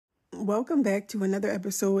Welcome back to another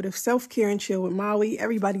episode of Self-Care and Chill with Molly,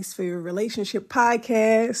 everybody's favorite relationship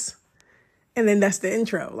podcast. And then that's the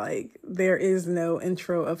intro. Like, there is no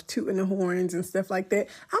intro of tooting the horns and stuff like that.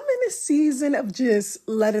 I'm in a season of just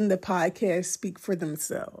letting the podcast speak for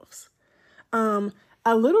themselves. A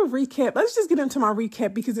little recap. Let's just get into my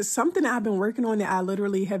recap because it's something that I've been working on that I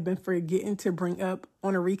literally have been forgetting to bring up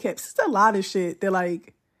on a recap. It's a lot of shit that,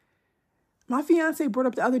 like, my fiance brought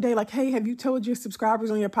up the other day, like, hey, have you told your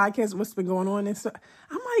subscribers on your podcast what's been going on? And so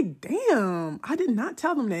I'm like, damn, I did not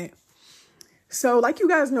tell them that. So like you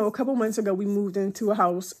guys know, a couple months ago, we moved into a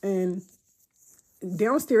house and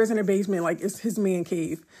downstairs in the basement, like it's his man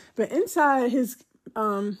cave. But inside his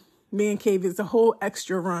man cave is a whole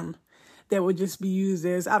extra room that would just be used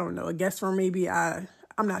as, I don't know, a guest room maybe. I'm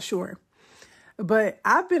not sure. But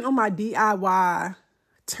I've been on my DIY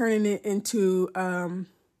turning it into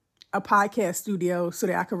a podcast studio so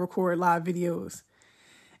that I can record live videos.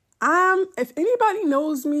 If anybody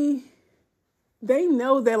knows me, they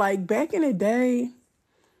know that, like, back in the day,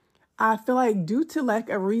 I feel like due to lack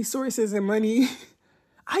of resources and money,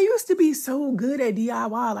 I used to be so good at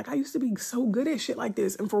DIY. Like, I used to be so good at shit like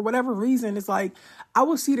this. And for whatever reason, it's like, I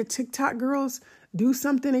will see the TikTok girls do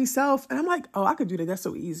something themselves. And I'm like, oh, I could do that. That's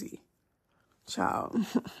so easy. Child,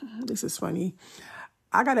 this is funny.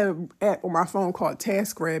 I got an app on my phone called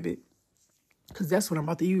TaskRabbit because that's what I'm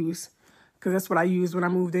about to use. Because that's what I used when I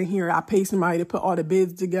moved in here. I paid somebody to put all the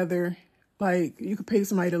bids together. Like, you could pay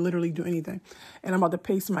somebody to literally do anything. And I'm about to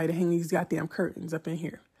pay somebody to hang these goddamn curtains up in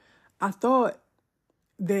here. I thought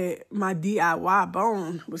that my DIY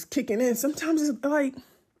bone was kicking in. Sometimes it's like,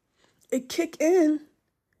 it kick in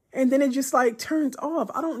and then it just like turns off.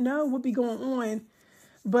 I don't know what be going on.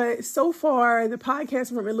 But so far, the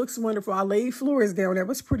podcast room, it looks wonderful. I laid floors down there. It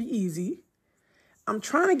was pretty easy. I'm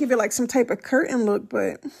trying to give it like some type of curtain look,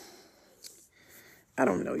 but I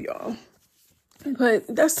don't know, y'all. But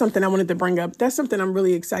that's something I wanted to bring up. That's something I'm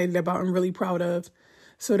really excited about and really proud of,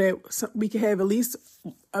 so that we can have at least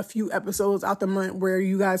a few episodes out the month where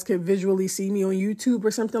you guys could visually see me on YouTube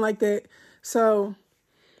or something like that. So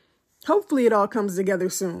hopefully it all comes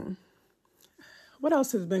together soon. What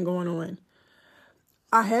else has been going on?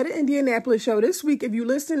 I had an Indianapolis show this week. If you're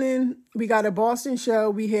listening, we got a Boston show.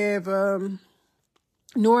 We have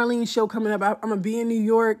New Orleans show coming up. I'm going to be in New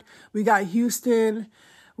York. We got Houston.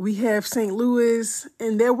 We have St. Louis.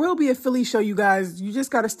 And there will be a Philly show, you guys. You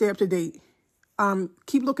just got to stay up to date.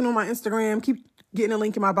 Keep looking on my Instagram. Keep getting a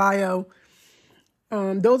link in my bio.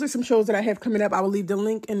 Those are some shows that I have coming up. I will leave the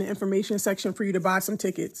link in the information section for you to buy some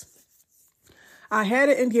tickets. I had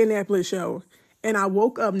an Indianapolis show, and I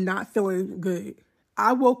woke up not feeling good.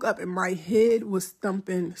 I woke up and my head was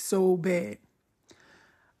thumping so bad.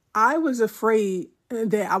 I was afraid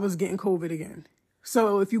that I was getting COVID again.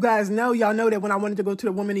 So if you guys know, y'all know that when I wanted to go to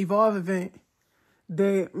the Women Evolve event,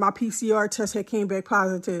 that my PCR test had came back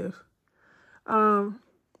positive. And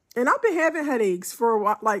I've been having headaches for a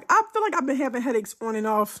while. Like, I feel like I've been having headaches on and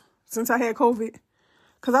off since I had COVID.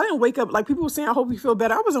 Because I didn't wake up, like people were saying, I hope you feel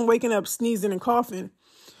better. I wasn't waking up sneezing and coughing.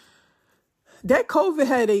 That COVID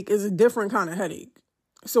headache is a different kind of headache.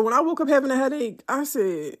 So when I woke up having a headache, I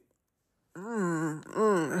said, I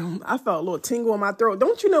felt a little tingle in my throat.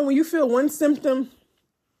 Don't you know when you feel one symptom,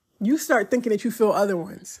 you start thinking that you feel other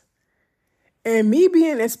ones? And me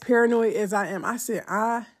being as paranoid as I am, I said,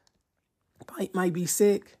 I might be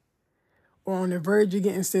sick or on the verge of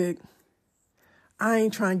getting sick. I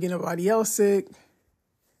ain't trying to get nobody else sick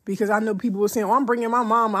because I know people were saying, oh, I'm bringing my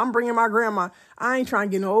mama, I'm bringing my grandma. I ain't trying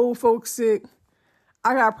to get no old folks sick.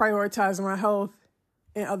 I got to prioritize my health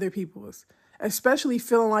and other people's, especially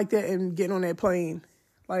feeling like that and getting on that plane.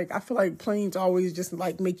 Like, I feel like planes always just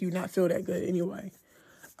like make you not feel that good anyway.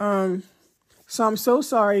 So I'm so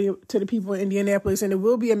sorry to the people in Indianapolis, and it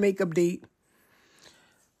will be a makeup date.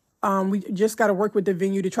 We just got to work with the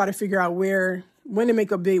venue to try to figure out when the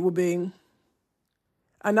makeup date will be.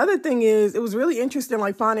 Another thing is, it was really interesting,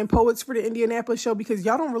 like finding poets for the Indianapolis show because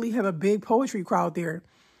y'all don't really have a big poetry crowd there.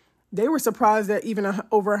 They were surprised that even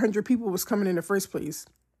over 100 people was coming in the first place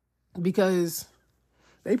because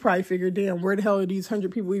they probably figured, damn, where the hell did these 100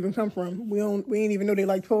 people even come from? We ain't even know they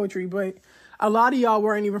liked poetry, but a lot of y'all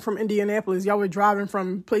weren't even from Indianapolis. Y'all were driving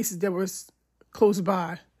from places that was close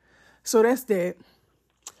by. So that's that.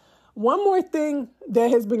 One more thing that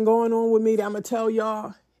has been going on with me that I'm going to tell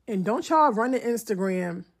y'all, and don't y'all run to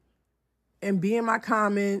Instagram and be in my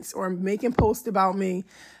comments or making posts about me.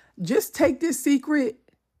 Just take this secret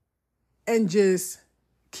and just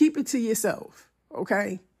keep it to yourself,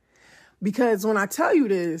 okay? Because when I tell you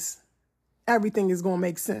this, everything is going to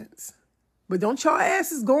make sense. But don't y'all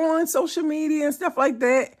asses go on social media and stuff like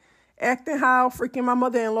that acting how freaking my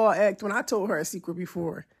mother-in-law act when I told her a secret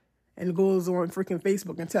before and goes on freaking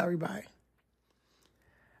Facebook and tell everybody.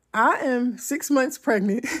 I am 6 months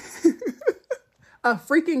pregnant.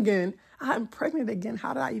 Freaking again. I'm pregnant again.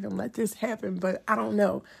 How did I even let this happen? But I don't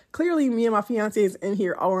know. Clearly, me and my fiance is in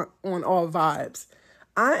here on all vibes.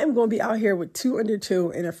 I am going to be out here with 2 under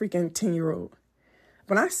 2 and a freaking 10-year-old.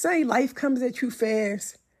 When I say life comes at you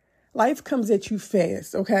fast, life comes at you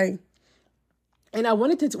fast, okay? And I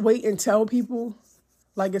wanted to wait and tell people,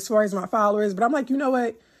 like as far as my followers, but I'm like, you know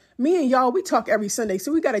what? Me and y'all, we talk every Sunday,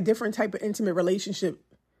 so we got a different type of intimate relationship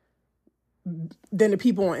than the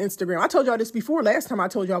people on Instagram. I told y'all this before. Last time I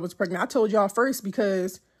told y'all I was pregnant. I told y'all first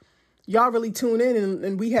because y'all really tune in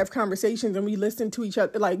and we have conversations and we listen to each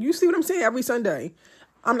other. Like, you see what I'm saying? Every Sunday.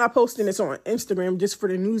 I'm not posting this on Instagram just for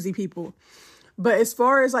the newsy people. But as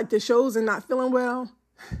far as like the shows and not feeling well,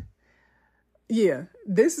 yeah,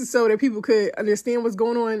 this is so that people could understand what's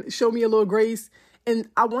going on, show me a little grace. And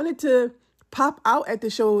I wanted to pop out at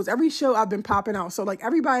the shows. Every show I've been popping out. So like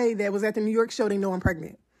everybody that was at the New York show, they know I'm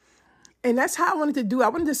pregnant. And that's how I wanted to do. I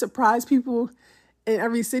wanted to surprise people in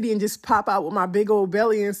every city and just pop out with my big old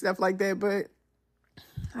belly and stuff like that. But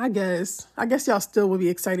I guess y'all still will be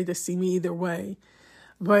excited to see me either way.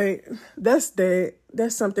 But that's that.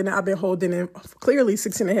 That's something that I've been holding in clearly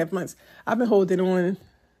 6.5 months. I've been holding on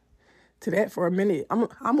to that for a minute.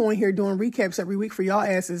 I'm on here doing recaps every week for y'all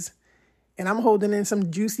asses. And I'm holding in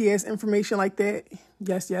some juicy ass information like that.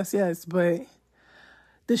 Yes. But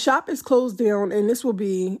the shop is closed down and this will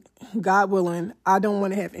be, God willing, I don't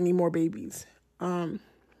want to have any more babies.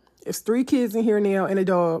 It's 3 kids in here now and a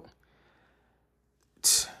dog.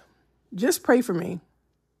 Just pray for me.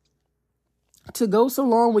 To go so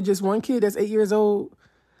long with just one kid that's 8 years old,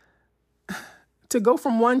 to go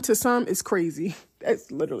from one to some is crazy.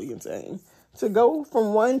 That's literally insane. To go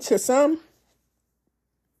from one to some,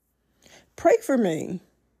 pray for me.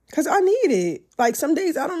 Because I need it. Like some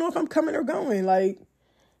days I don't know if I'm coming or going. Like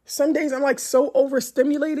some days I'm like so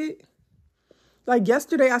overstimulated. Like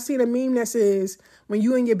yesterday I seen a meme that says, when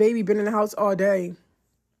you and your baby been in the house all day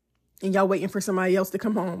and y'all waiting for somebody else to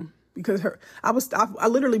come home. Because I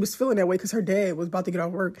literally was feeling that way because her dad was about to get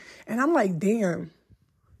off work. And I'm like, damn,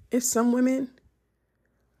 it's some women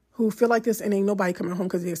who feel like this and ain't nobody coming home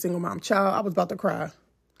because they're a single mom. Child, I was about to cry.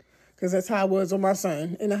 Because that's how I was with my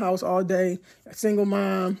son. In the house all day, a single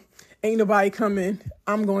mom, ain't nobody coming.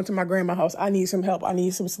 I'm going to my grandma's house. I need some help. I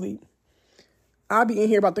need some sleep. I'll be in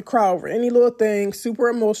here about to cry over any little thing, super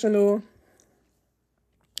emotional,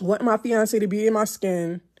 wanting my fiance to be in my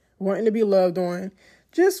skin, wanting to be loved on.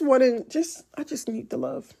 I just need the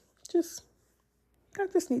love. I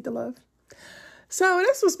just need the love. So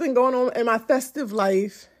that's what's been going on in my festive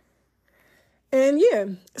life. And yeah,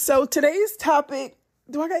 so today's topic,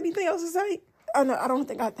 do I got anything else to say? Oh no, I don't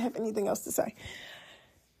think I have anything else to say.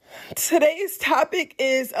 Today's topic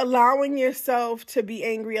is allowing yourself to be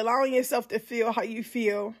angry, allowing yourself to feel how you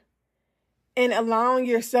feel, and allowing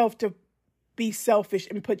yourself to be selfish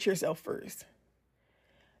and put yourself first.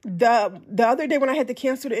 The other day when I had to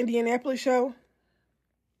cancel the Indianapolis show,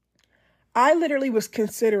 I literally was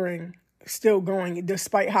considering still going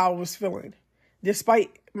despite how I was feeling.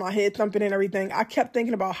 Despite my head thumping and everything, I kept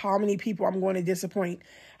thinking about how many people I'm going to disappoint,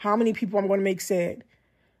 how many people I'm going to make sad.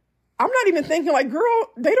 I'm not even thinking like, girl,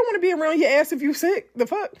 they don't want to be around your ass if you sick. The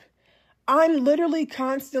fuck? I'm literally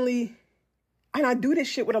constantly, and I do this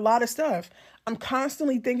shit with a lot of stuff. I'm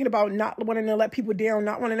constantly thinking about not wanting to let people down,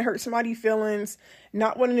 not wanting to hurt somebody's feelings,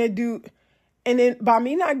 not wanting to do. And then by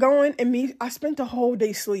me not going I spent the whole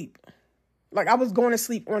day sleep. Like I was going to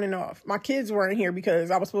sleep on and off. My kids weren't here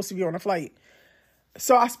because I was supposed to be on a flight.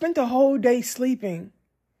 So I spent the whole day sleeping.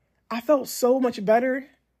 I felt so much better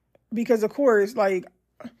because, of course, like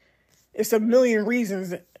it's a million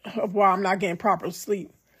reasons of why I'm not getting proper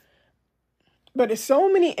sleep. But there's so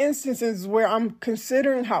many instances where I'm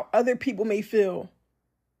considering how other people may feel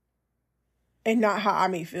and not how I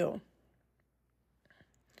may feel.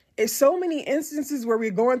 It's so many instances where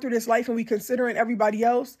we're going through this life and we considering everybody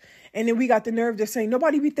else. And then we got the nerve to say,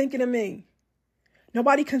 nobody be thinking of me.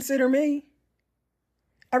 Nobody consider me.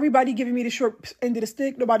 Everybody giving me the short end of the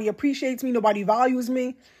stick. Nobody appreciates me. Nobody values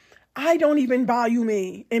me. I don't even value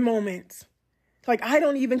me in moments. Like I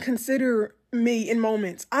don't even consider me in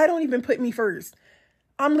moments. I don't even put me first.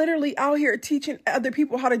 I'm literally out here teaching other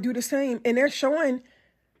people how to do the same. And I'm showing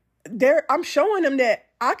them that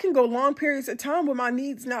I can go long periods of time with my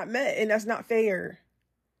needs not met. And that's not fair.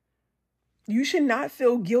 You should not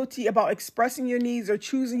feel guilty about expressing your needs or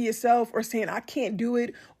choosing yourself or saying, I can't do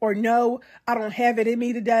it, or no, I don't have it in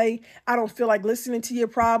me today. I don't feel like listening to your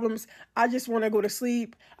problems. I just want to go to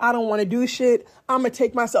sleep. I don't want to do shit. I'm going to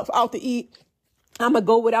take myself out to eat. I'm going to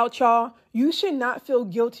go without y'all. You should not feel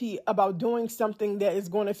guilty about doing something that is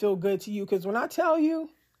going to feel good to you. Because when I tell you,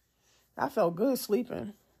 I felt good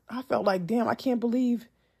sleeping. I felt like, damn, I can't believe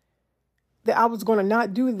that I was going to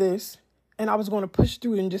not do this and I was going to push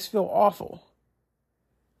through and just feel awful.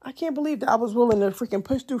 I can't believe that I was willing to freaking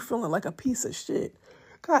push through feeling like a piece of shit.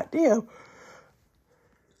 God damn.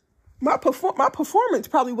 My performance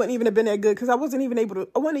probably wouldn't even have been that good because I wouldn't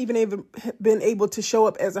even been able to show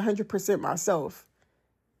up as 100% myself,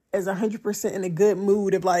 as 100% in a good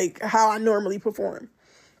mood of like how I normally perform.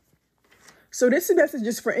 So this message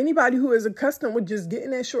is for anybody who is accustomed with just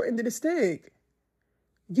getting that short end of the stick.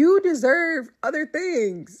 You deserve other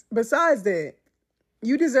things besides that.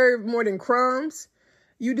 You deserve more than crumbs.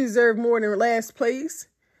 You deserve more than last place.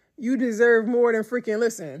 You deserve more than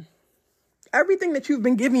listen. Everything that you've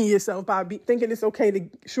been giving yourself by thinking it's okay to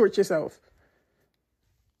short yourself.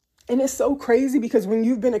 And it's so crazy because when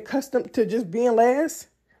you've been accustomed to just being last,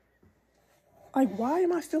 like, why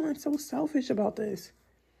am I feeling so selfish about this?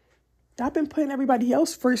 I've been putting everybody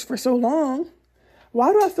else first for so long.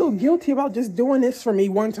 Why do I feel guilty about just doing this for me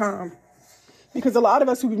one time? Because a lot of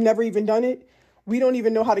us who've never even done it, we don't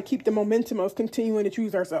even know how to keep the momentum of continuing to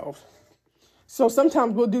choose ourselves. So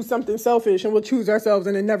sometimes we'll do something selfish and we'll choose ourselves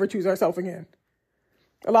and then never choose ourselves again.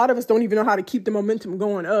 A lot of us don't even know how to keep the momentum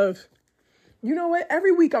going of, you know what?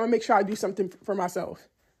 Every week I'm going to make sure I do something for myself.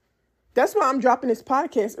 That's why I'm dropping this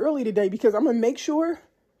podcast early today, because I'm going to make sure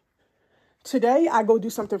today I go do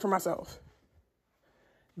something for myself.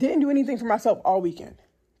 Didn't do anything for myself all weekend.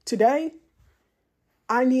 Today,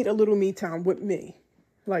 I need a little me time with me.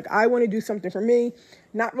 Like, I want to do something for me.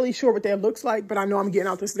 Not really sure what that looks like, but I know I'm getting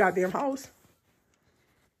out this goddamn house.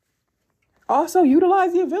 Also,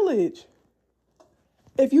 utilize your village.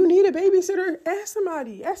 If you need a babysitter, ask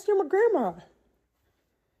somebody. Ask your grandma.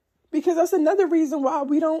 Because that's another reason why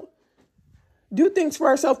we don't do things for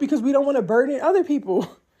ourselves, because we don't want to burden other people.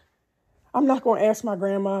 I'm not going to ask my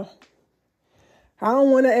grandma. I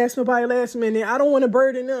don't want to ask nobody last minute. I don't want to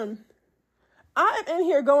burden them. I am in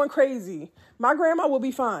here going crazy. My grandma will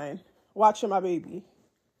be fine watching my baby.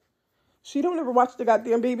 She don't ever watch the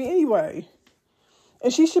goddamn baby anyway.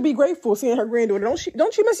 And she should be grateful seeing her granddaughter.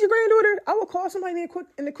 Don't you miss your granddaughter? I will call somebody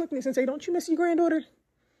in the quickness and say, don't you miss your granddaughter?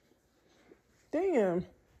 Damn.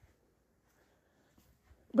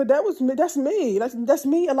 But that's me. That's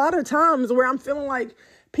me a lot of times where I'm feeling like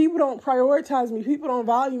people don't prioritize me. People don't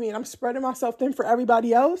value me. And I'm spreading myself thin for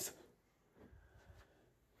everybody else.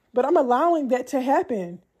 But I'm allowing that to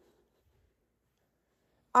happen.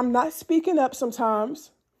 I'm not speaking up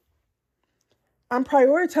sometimes. I'm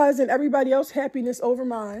prioritizing everybody else's happiness over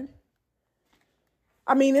mine.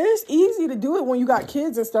 I mean, it's easy to do it when you got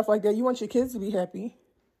kids and stuff like that. You want your kids to be happy.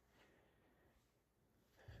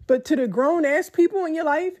 But to the grown-ass people in your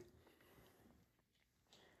life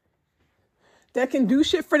that can do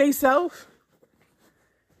shit for themselves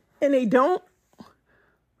and they don't,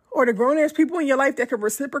 or the grown-ass people in your life that can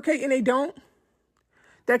reciprocate and they don't,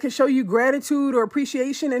 that can show you gratitude or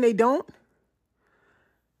appreciation and they don't,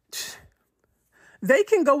 they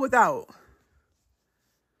can go without.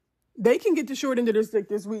 They can get the short end of the stick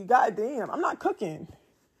this week. God damn, I'm not cooking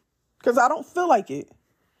because I don't feel like it.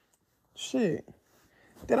 Shit.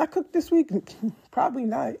 Did I cook this week? Probably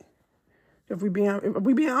not. If we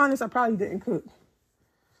being honest, I probably didn't cook.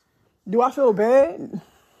 Do I feel bad?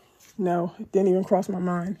 No, it didn't even cross my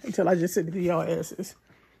mind until I just said to y'all asses.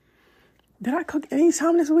 Did I cook any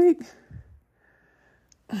time this week?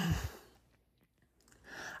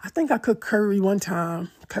 I think I cooked curry one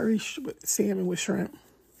time. Curry with salmon with shrimp.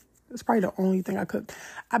 That's probably the only thing I cooked.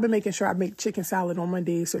 I've been making sure I make chicken salad on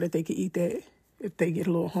Mondays so that they can eat that if they get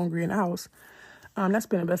a little hungry in the house. That's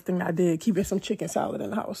been the best thing I did, keeping some chicken salad in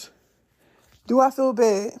the house. Do I feel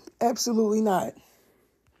bad? Absolutely not.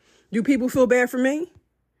 Do people feel bad for me?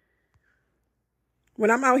 When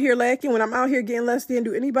I'm out here lacking, when I'm out here getting less than,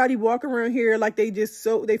 do anybody walk around here like they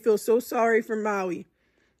feel so sorry for Maui?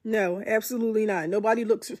 No, absolutely not. Nobody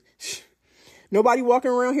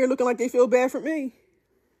walking around here looking like they feel bad for me.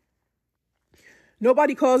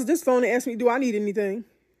 Nobody calls this phone and asks me, do I need anything?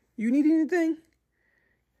 You need anything?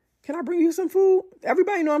 Can I bring you some food?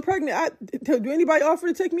 Everybody know I'm pregnant. Do anybody offer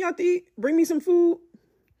to take me out to eat? Bring me some food?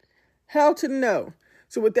 Hell to the no.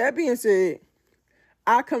 So with that being said,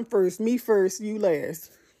 I come first, me first, you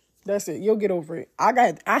last. That's it. You'll get over it.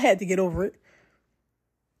 I had to get over it.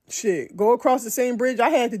 Shit, go across the same bridge I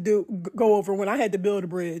had to go over when I had to build a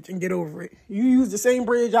bridge and get over it. You use the same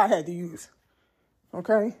bridge I had to use.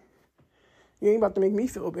 Okay? You ain't about to make me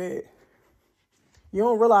feel bad. You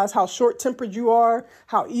don't realize how short-tempered you are,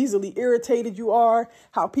 how easily irritated you are,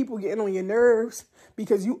 how people getting on your nerves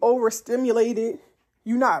because you overstimulated,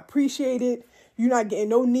 you not appreciated, you not getting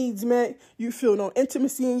no needs met, you feel no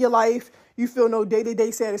intimacy in your life, you feel no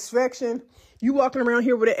day-to-day satisfaction. You walking around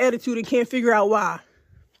here with an attitude and can't figure out why.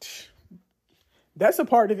 That's a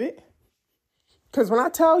part of it. Because when I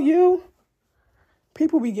tell you,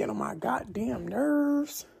 people be getting on my goddamn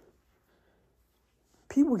nerves.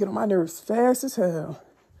 People get on my nerves fast as hell.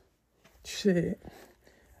 Shit.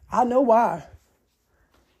 I know why.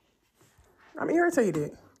 I'm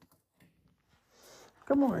irritated.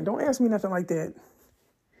 Come on, don't ask me nothing like that.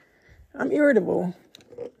 I'm irritable.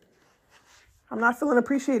 I'm not feeling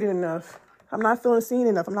appreciated enough. I'm not feeling seen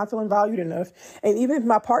enough. I'm not feeling valued enough. And even if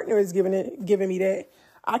my partner is giving me that,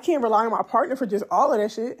 I can't rely on my partner for just all of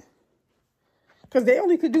that shit. Because they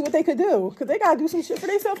only could do what they could do. Because they got to do some shit for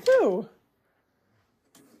themselves too.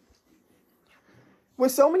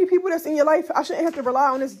 With so many people that's in your life, I shouldn't have to rely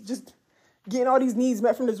on this just getting all these needs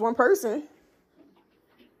met from this one person.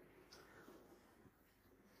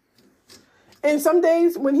 And some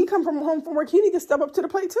days when he come home from work, he need to step up to the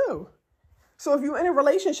plate too. So if you're in a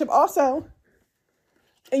relationship also,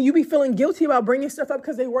 and you be feeling guilty about bringing stuff up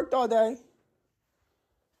because they worked all day,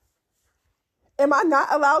 am I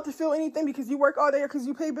not allowed to feel anything because you work all day or because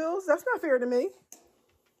you pay bills? That's not fair to me.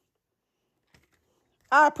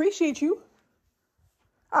 I appreciate you.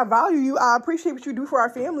 I value you. I appreciate what you do for our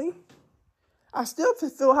family. I still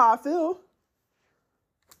feel how I feel.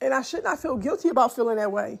 And I should not feel guilty about feeling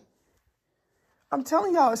that way. I'm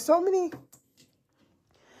telling y'all, it's so many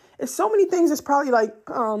things that's probably like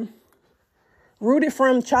rooted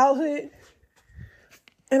from childhood.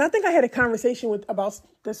 And I think I had a conversation about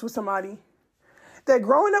this with somebody. That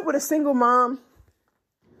growing up with a single mom,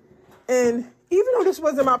 and even though this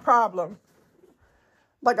wasn't my problem,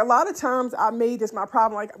 like a lot of times I made this my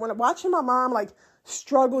problem. Like when I'm watching my mom like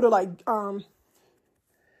struggle to like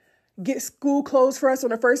get school clothes for us on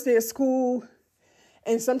the first day of school.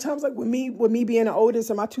 And sometimes like with me being the oldest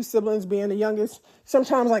and my two siblings being the youngest,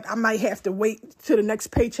 sometimes like I might have to wait till the next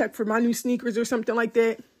paycheck for my new sneakers or something like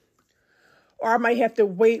that. Or I might have to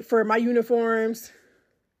wait for my uniforms.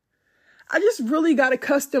 I just really got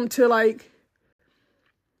accustomed to like,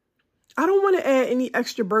 I don't want to add any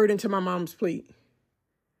extra burden to my mom's plate.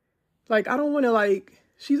 Like, I don't want to like,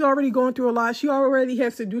 she's already going through a lot. She already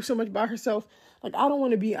has to do so much by herself. Like, I don't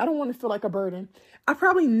want to feel like a burden. I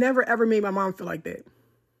probably never, ever made my mom feel like that.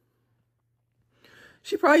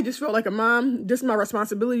 She probably just felt like a mom. This is my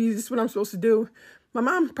responsibility. This is what I'm supposed to do. My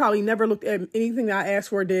mom probably never looked at anything that I asked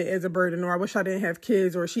for or did as a burden, or I wish I didn't have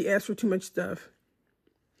kids, or she asked for too much stuff.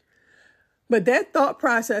 But that thought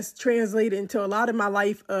process translated into a lot of my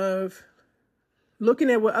life of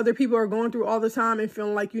looking at what other people are going through all the time and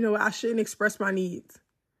feeling like, you know, I shouldn't express my needs.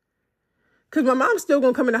 Because my mom's still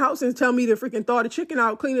going to come in the house and tell me to freaking thaw the chicken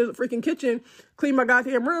out, clean the freaking kitchen, clean my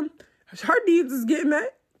goddamn room. Her needs is getting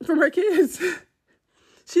met from her kids.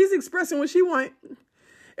 She's expressing what she wants.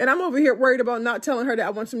 And I'm over here worried about not telling her that I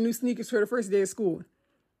want some new sneakers for the first day of school.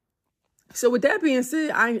 So with that being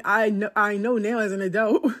said, I know now as an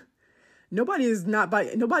adult, nobody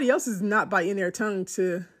else is not biting their tongue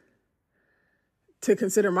to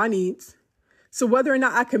consider my needs. So whether or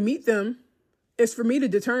not I can meet them is for me to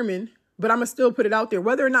determine, but I'm going to still put it out there.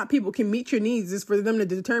 Whether or not people can meet your needs is for them to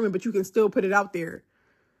determine, but you can still put it out there.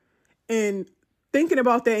 And thinking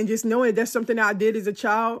about that and just knowing that's something that I did as a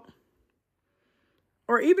child,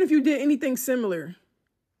 or even if you did anything similar,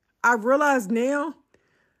 I realize now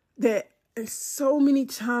that so many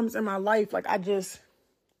times in my life, like I just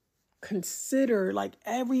consider like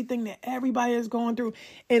everything that everybody is going through.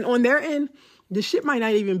 And on their end, the shit might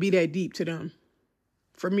not even be that deep to them.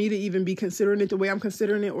 For me to even be considering it the way I'm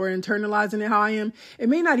considering it or internalizing it how I am, it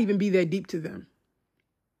may not even be that deep to them.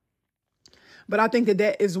 But I think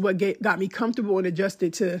that is what got me comfortable and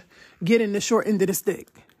adjusted to getting the short end of the stick.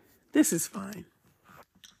 This is fine.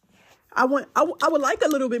 I would like a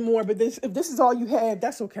little bit more, but if this is all you have,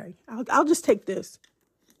 that's okay. I'll just take this.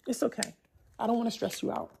 It's okay. I don't want to stress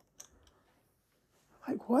you out.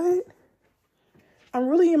 Like, what? I'm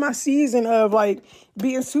really in my season of like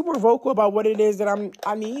being super vocal about what it is that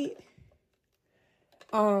I need.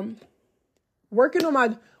 Working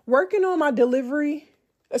on my delivery,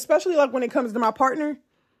 especially like when it comes to my partner.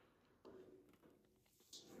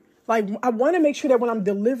 Like I want to make sure that when I'm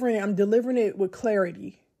delivering it with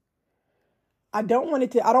clarity. I don't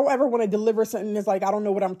ever want to deliver something that's like, I don't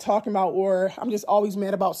know what I'm talking about, or I'm just always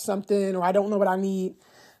mad about something, or I don't know what I need.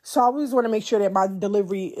 So I always want to make sure that my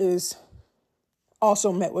delivery is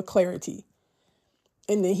also met with clarity.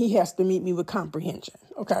 And then he has to meet me with comprehension.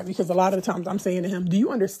 Okay. Because a lot of the times I'm saying to him, do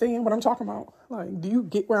you understand what I'm talking about? Like, do you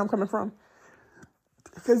get where I'm coming from?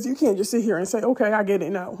 Because you can't just sit here and say, okay, I get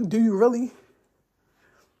it now. Do you really?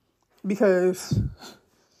 Because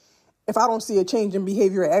if I don't see a change in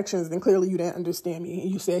behavior or actions, then clearly you didn't understand me.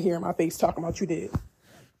 And you sat here in my face talking about you did.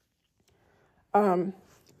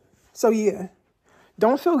 So yeah,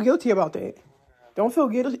 don't feel guilty about that. Don't feel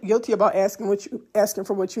guilty about asking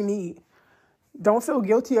for what you need. Don't feel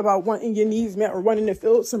guilty about wanting your needs met or wanting to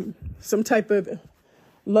feel some type of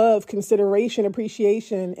love, consideration,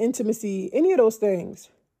 appreciation, intimacy, any of those things.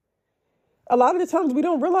 A lot of the times we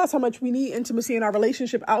don't realize how much we need intimacy in our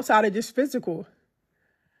relationship outside of just physical.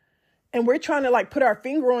 And we're trying to like put our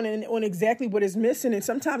finger on exactly what is missing. And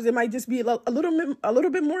sometimes it might just be a little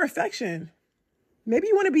bit more affection. Maybe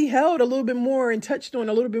you want to be held a little bit more and touched on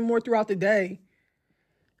a little bit more throughout the day.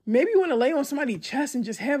 Maybe you want to lay on somebody's chest and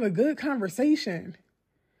just have a good conversation.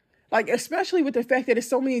 Like, especially with the fact that there's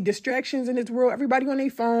so many distractions in this world. Everybody on their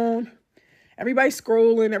phone, everybody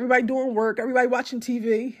scrolling, everybody doing work, everybody watching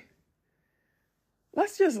TV.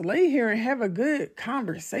 Let's just lay here and have a good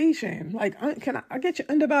conversation. Like, can I get your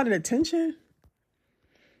undivided attention?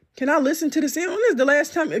 Can I listen to the sound? When is the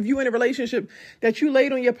last time, if you in a relationship, that you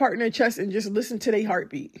laid on your partner's chest and just listened to their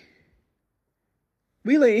heartbeat?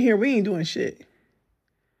 We laying here, we ain't doing shit.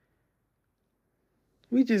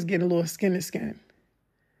 We just get a little skin to skin,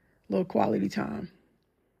 a little quality time.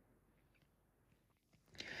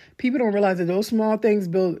 People don't realize that those small things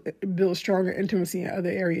build stronger intimacy in other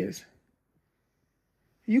areas.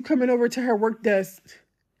 You coming over to her work desk,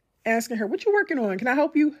 asking her, what you working on? Can I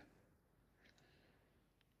help you?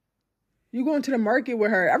 You going to the market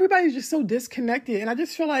with her. Everybody's just so disconnected. And I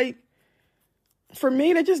just feel like, for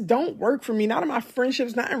me, that just don't work for me. Not in my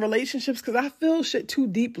friendships, not in relationships, because I feel shit too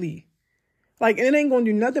deeply. Like, it ain't going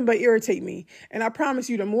to do nothing but irritate me. And I promise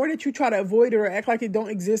you, the more that you try to avoid it or act like it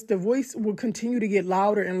don't exist, the voice will continue to get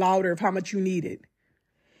louder and louder of how much you need it.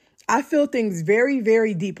 I feel things very,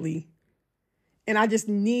 very deeply. And I just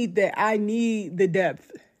need that. I need the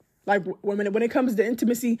depth. Like, when it comes to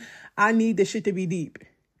intimacy, I need the shit to be deep.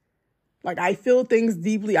 Like, I feel things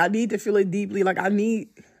deeply. I need to feel it deeply. Like, I need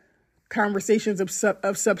conversations of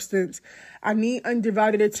substance. I need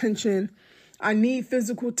undivided attention. I need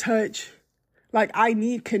physical touch. Like, I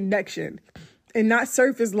need connection. And not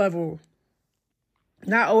surface level.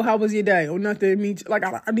 Not, oh, how was your day? Or nothing. Like,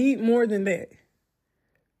 I need more than that.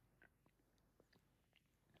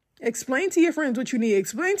 Explain to your friends what you need.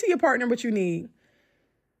 Explain to your partner what you need.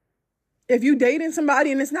 If you dating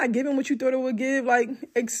somebody and it's not giving what you thought it would give, like,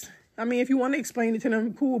 if you want to explain it to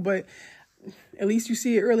them, cool. But at least you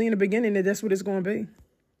see it early in the beginning that that's what it's going to be.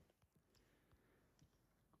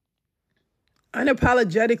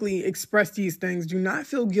 Unapologetically express these things. Do not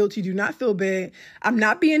feel guilty. Do not feel bad. I'm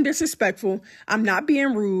not being disrespectful. I'm not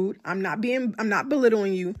being rude. I'm not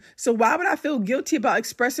belittling you. So why would I feel guilty about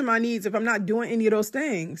expressing my needs if I'm not doing any of those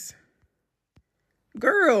things?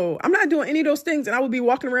 Girl, I'm not doing any of those things, and I would be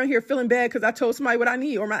walking around here feeling bad because I told somebody what I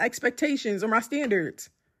need or my expectations or my standards.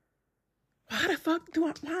 Why the fuck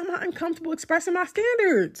why am I uncomfortable expressing my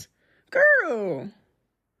standards? Girl,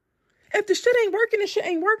 if the shit ain't working, the shit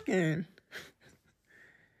ain't working.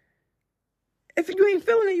 If you ain't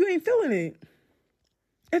feeling it, you ain't feeling it.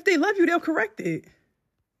 If they love you, they'll correct it.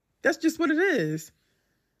 That's just what it is.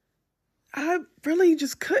 I really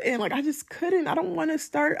just couldn't. Like, I just couldn't. I don't want to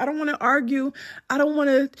start. I don't want to argue. I don't want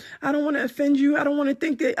to offend you. I don't want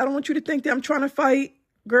you to think that I'm trying to fight.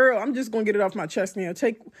 Girl, I'm just going to get it off my chest now.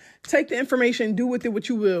 Take the information, do with it what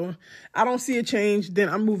you will. I don't see a change, then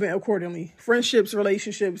I'm moving accordingly. Friendships,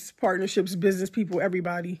 relationships, partnerships, business people,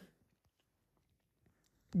 everybody.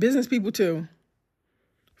 Business people too.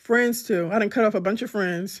 Friends too. I done cut off a bunch of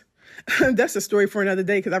friends. That's a story for another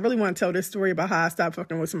day because I really want to tell this story about how I stopped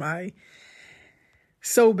fucking with somebody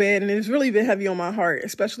so bad. And it's really been heavy on my heart,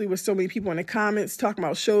 especially with so many people in the comments talking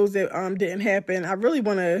about shows that didn't happen. I really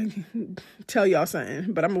want to tell y'all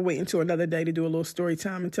something, but I'm going to wait until another day to do a little story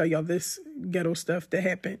time and tell y'all this ghetto stuff that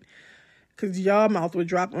happened because y'all mouth would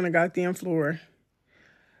drop on the goddamn floor.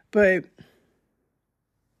 But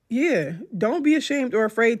yeah, don't be ashamed or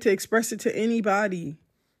afraid to express it to anybody.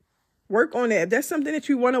 Work on that. If that's something that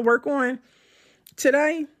you want to work on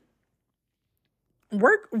today,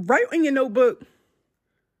 write in your notebook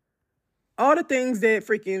all the things that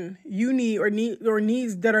freaking you need or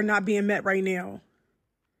needs that are not being met right now,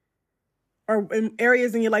 or in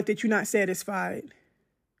areas in your life that you're not satisfied.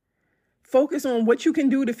 Focus on what you can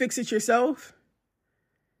do to fix it yourself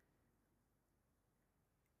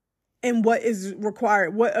and what is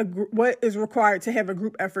required, what is required to have a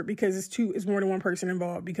group effort, because it's more than one person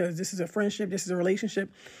involved, because this is a friendship, this is a relationship.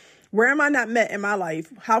 Where am I not met in my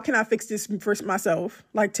life? How can I fix this for myself?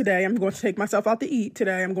 Like today, I'm going to take myself out to eat.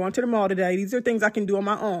 Today, I'm going to the mall today. These are things I can do on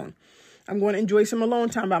my own. I'm going to enjoy some alone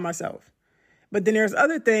time by myself. But then there's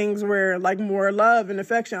other things where, like, more love and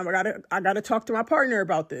affection. I gotta talk to my partner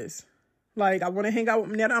about this. Like, I want to hang out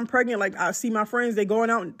with, now that I'm pregnant, like, I see my friends, they going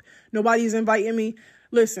out, nobody's inviting me.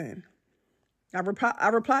 Listen, I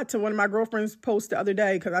replied to one of my girlfriend's posts the other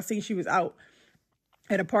day because I seen she was out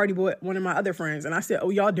at a party with one of my other friends. And I said, oh,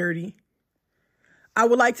 y'all dirty. I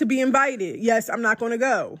would like to be invited. Yes, I'm not going to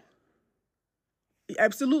go.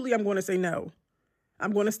 Absolutely, I'm going to say no.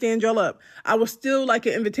 I'm going to stand y'all up. I would still like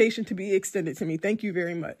an invitation to be extended to me. Thank you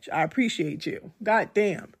very much. I appreciate you. God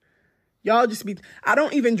damn. Y'all just I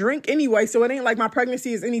don't even drink anyway, so it ain't like my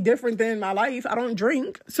pregnancy is any different than my life. I don't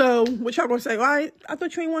drink. So what y'all gonna say? Well, I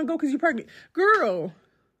thought you ain't want to go because you're pregnant. Girl,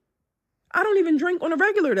 I don't even drink on a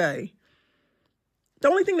regular day. The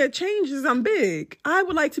only thing that changed is I'm big. I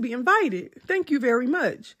would like to be invited. Thank you very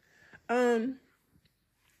much.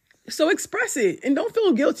 So express it and don't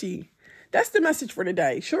feel guilty. That's the message for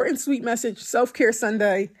today. Short and sweet message. Self-care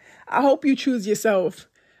Sunday. I hope you choose yourself.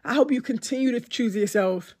 I hope you continue to choose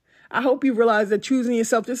yourself. I hope you realize that choosing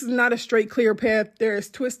yourself, this is not a straight, clear path. There's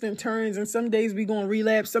twists and turns, and some days we going to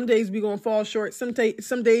relapse. Some days we going to fall short. Some days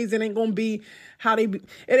it ain't going to be it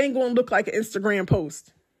ain't going to look like an Instagram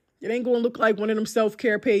post. It ain't going to look like one of them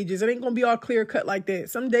self-care pages. It ain't going to be all clear cut like that.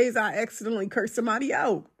 Some days I accidentally curse somebody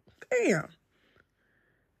out. Damn.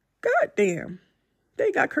 God damn.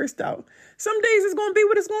 They got cursed out. Some days it's going to be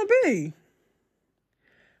what it's going to be.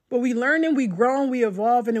 But we learning, we growing, we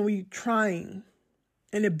evolving, and we trying.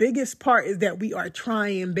 And the biggest part is that we are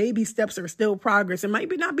trying. Baby steps are still progress. It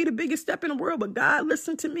might not be the biggest step in the world, but God,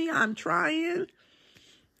 listen to me. I'm trying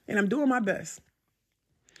and I'm doing my best.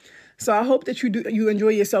 So I hope that you enjoy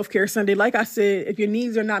your self-care Sunday. Like I said, if your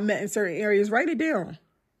needs are not met in certain areas, write it down.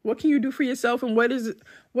 What can you do for yourself, and what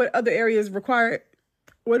other areas require,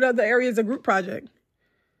 what other areas a group project?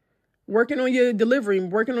 Working on your delivery,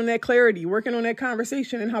 working on that clarity, working on that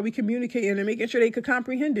conversation and how we communicate and making sure they could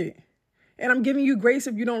comprehend it. And I'm giving you grace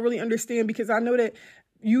if you don't really understand, because I know that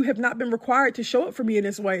you have not been required to show up for me in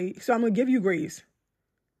this way. So I'm going to give you grace.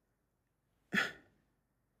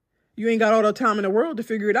 You ain't got all the time in the world to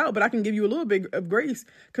figure it out, but I can give you a little bit of grace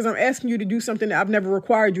because I'm asking you to do something that I've never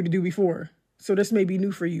required you to do before. So this may be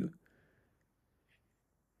new for you.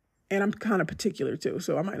 And I'm kind of particular too,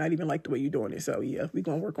 so I might not even like the way you're doing it. So yeah, we're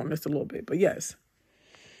going to work on this a little bit. But yes,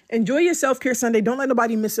 enjoy your self-care Sunday. Don't let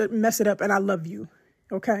nobody mess it up. And I love you.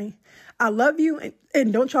 Okay? I love you.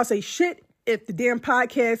 And don't y'all say shit if the damn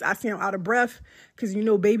podcast, I sound out of breath, because you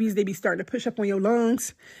know babies, they be starting to push up on your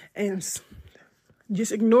lungs. And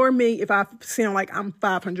just ignore me if I sound like I'm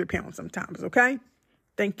 500 pounds sometimes. Okay?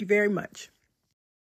 Thank you very much.